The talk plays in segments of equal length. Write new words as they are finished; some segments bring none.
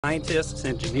Scientists,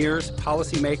 engineers,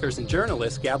 policymakers, and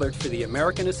journalists gathered for the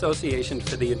American Association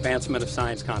for the Advancement of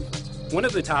Science Conference. One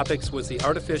of the topics was the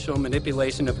artificial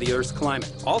manipulation of the Earth's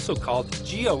climate, also called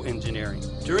geoengineering.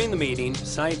 During the meeting,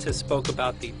 scientists spoke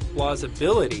about the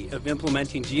plausibility of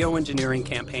implementing geoengineering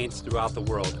campaigns throughout the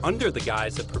world under the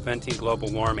guise of preventing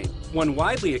global warming. One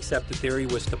widely accepted theory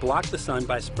was to block the sun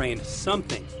by spraying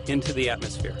something into the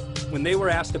atmosphere. When they were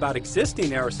asked about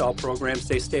existing aerosol programs,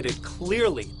 they stated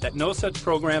clearly that no such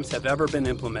programs have ever been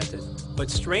implemented.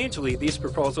 But strangely, these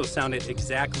proposals sounded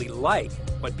exactly like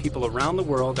what people around the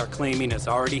world are claiming is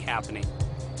already happening.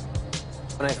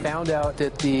 When I found out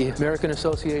that the American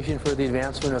Association for the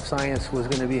Advancement of Science was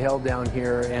going to be held down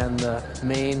here and the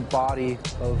main body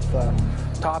of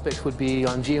topics would be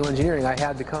on geoengineering, I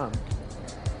had to come.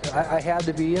 I had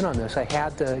to be in on this. I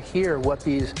had to hear what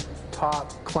these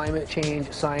top climate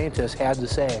change scientists had to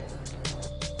say.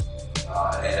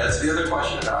 And as the other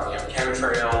question about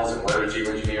chemtrails and whether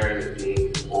geoengineering is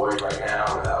being deployed right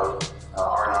now without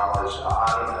our knowledge,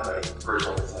 I don't have any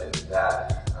personal insight into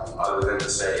that, other than to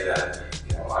say that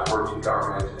I've worked in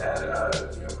government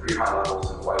at pretty high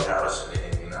levels in the White House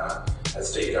and at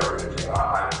state government.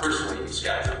 I'm personally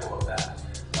skeptical of that.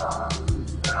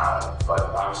 But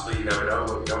obviously you never know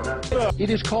what you don't know. It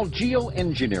is called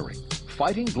geoengineering,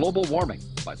 fighting global warming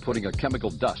by putting a chemical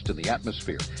dust in the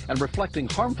atmosphere and reflecting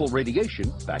harmful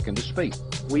radiation back into space.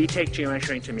 We take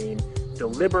geoengineering to mean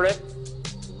deliberate,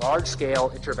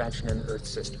 large-scale intervention in the Earth's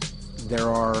system. There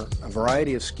are a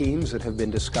variety of schemes that have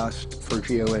been discussed for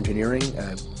geoengineering.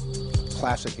 A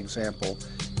classic example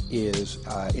is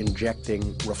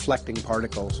injecting reflecting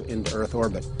particles into Earth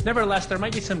orbit. Nevertheless, there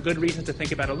might be some good reasons to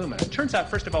think about alumina. It turns out,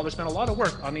 first of all, there's been a lot of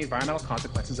work on the environmental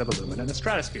consequences of alumina in the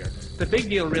stratosphere. The big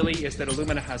deal really is that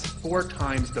alumina has 4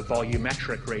 times the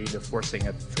volumetric rate of forcing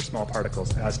for small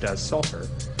particles as does sulfur.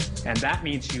 And that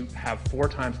means you have 4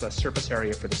 times less surface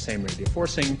area for the same rate of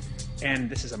forcing.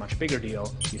 And this is a much bigger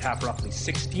deal. You'd have roughly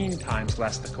 16 times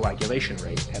less the coagulation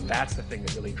rate, and that's the thing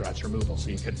that really drives removal.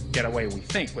 So you could get away, we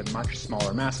think, with much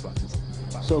smaller mass fluxes.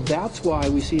 So that's why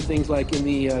we see things like in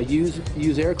the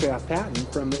used aircraft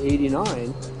patent from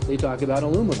 '89, they talk about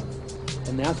aluminum.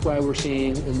 And that's why we're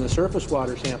seeing in the surface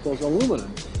water samples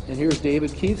aluminum. And here's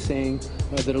David Keith saying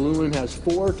that aluminum has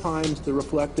 4 times the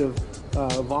reflective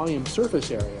volume surface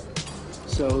area.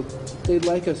 So they'd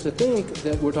like us to think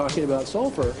that we're talking about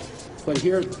sulfur, but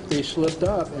here they slipped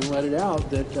up and let it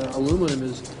out that aluminum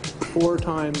is 4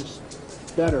 times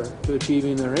better to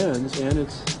achieving their ends, and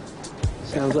it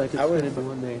sounds like it's going to be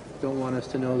one they don't want us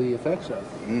to know the effects of.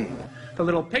 The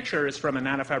little picture is from a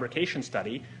nanofabrication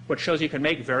study, which shows you can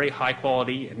make very high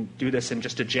quality, and do this in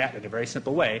just a jet in a very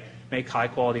simple way, make high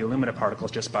quality alumina particles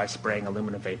just by spraying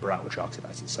aluminum vapor out, which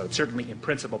oxidizes. So it's certainly in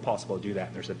principle possible to do that,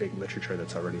 and there's a big literature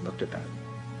that's already looked at that.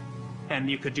 And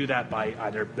you could do that by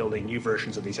either building new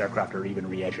versions of these aircraft or even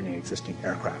re-engineering existing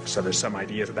aircraft. So there's some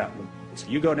ideas of that. So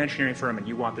you go to an engineering firm and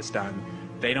you want this done.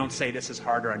 They don't say this is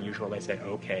hard or unusual. They say,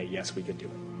 okay, yes, we could do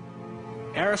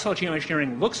it. Aerosol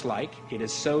geoengineering looks like it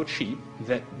is so cheap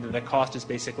that the cost is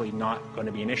basically not going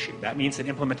to be an issue. That means that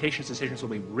implementation decisions will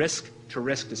be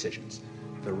risk-to-risk decisions.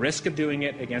 The risk of doing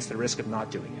it against the risk of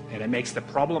not doing it. And it makes the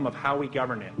problem of how we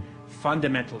govern it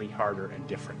fundamentally harder and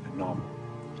different and novel.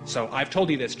 So I've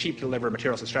told you that it's cheap to deliver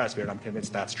materials to the stratosphere, and I'm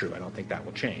convinced that's true. I don't think that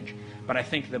will change. But I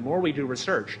think the more we do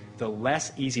research, the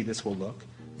less easy this will look,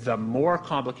 the more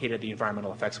complicated the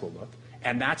environmental effects will look,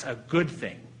 and that's a good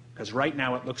thing, because right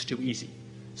now it looks too easy.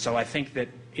 So I think that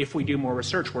if we do more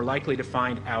research, we're likely to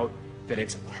find out that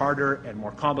it's harder and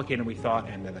more complicated than we thought,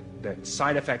 and that the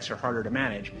side effects are harder to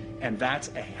manage, and that's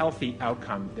a healthy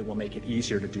outcome that will make it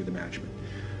easier to do the management.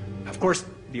 Of course,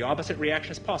 the opposite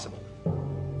reaction is possible.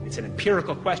 It's an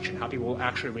empirical question, how people will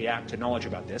actually react to knowledge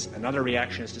about this. Another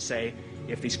reaction is to say,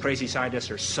 if these crazy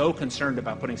scientists are so concerned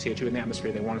about putting CO2 in the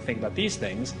atmosphere, they want to think about these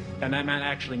things, then that might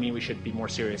actually mean we should be more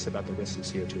serious about the risks of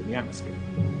CO2 in the atmosphere.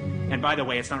 And by the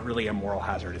way, it's not really a moral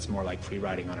hazard, it's more like free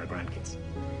riding on our grandkids.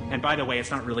 And by the way,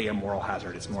 it's not really a moral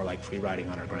hazard, it's more like free riding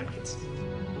on our grandkids.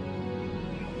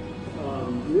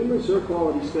 Numerous air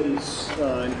quality studies,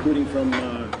 including from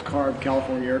CARB,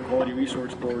 California Air Quality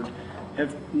Resource Board,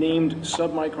 have named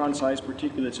submicron-sized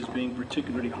particulates as being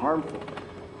particularly harmful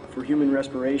for human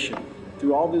respiration.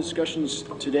 Through all the discussions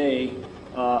today,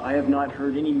 I have not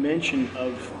heard any mention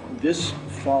of this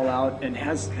fallout, and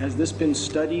has this been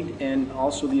studied, and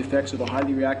also the effects of a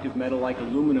highly reactive metal like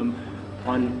aluminum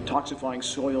on toxifying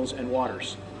soils and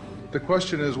waters? The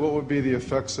question is, what would be the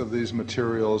effects of these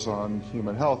materials on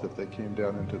human health if they came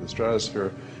down into the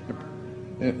stratosphere?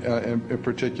 In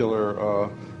particular,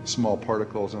 small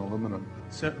particles in aluminum.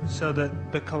 So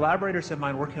the collaborators of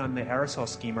mine working on the aerosol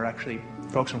scheme are actually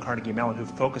folks from Carnegie Mellon who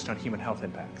focused on human health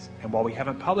impacts. And while we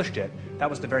haven't published it, that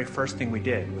was the very first thing we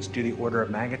did, was do the order of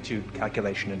magnitude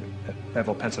calculation in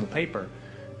level pencil and paper,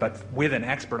 but with an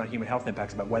expert on human health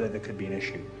impacts about whether there could be an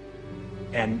issue.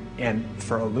 And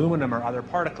for aluminum or other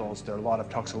particles, there are a lot of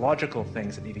toxicological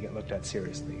things that need to get looked at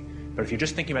seriously. But if you're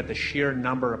just thinking about the sheer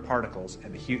number of particles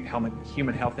and the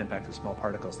human health impact of small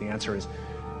particles, the answer is,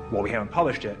 well, we haven't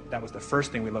published it. That was the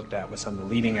first thing we looked at with some of the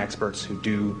leading experts who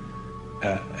do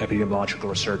epidemiological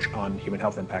research on human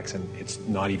health impacts, and it's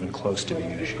not even close to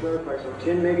being an issue. Clarify, so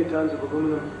 10 megatons of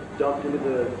aluminum dumped into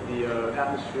the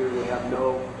atmosphere will have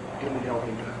no human health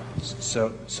impact.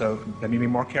 So let me be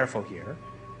more careful here.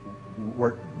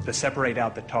 To separate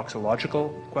out the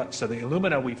toxicological, so the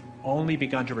alumina we've only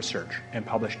begun to research and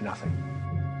published nothing.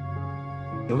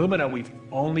 Alumina we've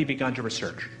only begun to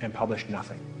research and published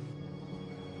nothing.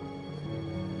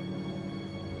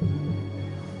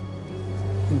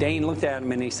 Dane looked at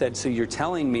him and he said, so you're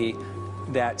telling me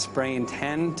that spraying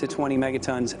 10 to 20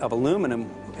 megatons of aluminum,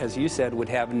 as you said, would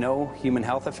have no human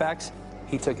health effects?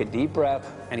 He took a deep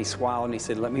breath and he swallowed and he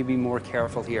said, let me be more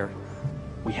careful here.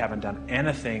 We haven't done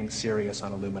anything serious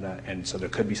on alumina, and so there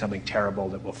could be something terrible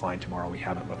that we'll find tomorrow. We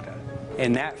haven't looked at it.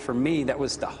 And that, for me, that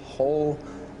was the whole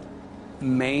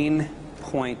main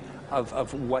point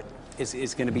of what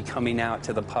is going to be coming out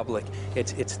to the public.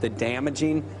 It's the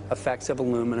damaging effects of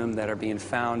aluminum that are being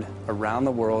found around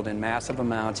the world in massive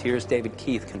amounts. Here's David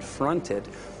Keith confronted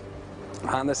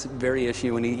on this very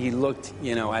issue, and he looked,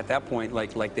 you know, at that point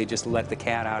like they just let the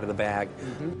cat out of the bag.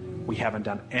 Mm-hmm. We haven't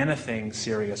done anything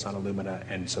serious on alumina,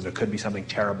 and so there could be something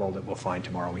terrible that we'll find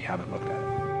tomorrow. We haven't looked at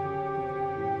it.